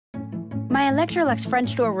My Electrolux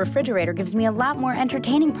French door refrigerator gives me a lot more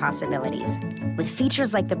entertaining possibilities, with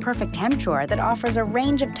features like the perfect temp drawer that offers a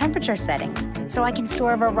range of temperature settings, so I can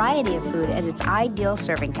store a variety of food at its ideal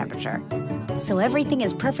serving temperature. So everything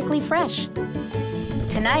is perfectly fresh.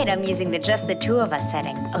 Tonight, I'm using the just the two of us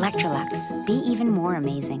setting. Electrolux, be even more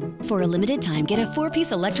amazing. For a limited time, get a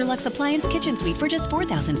 4-piece Electrolux Appliance Kitchen Suite for just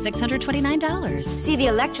 $4,629. See the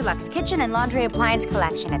Electrolux Kitchen and Laundry Appliance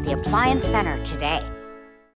Collection at the Appliance Center today.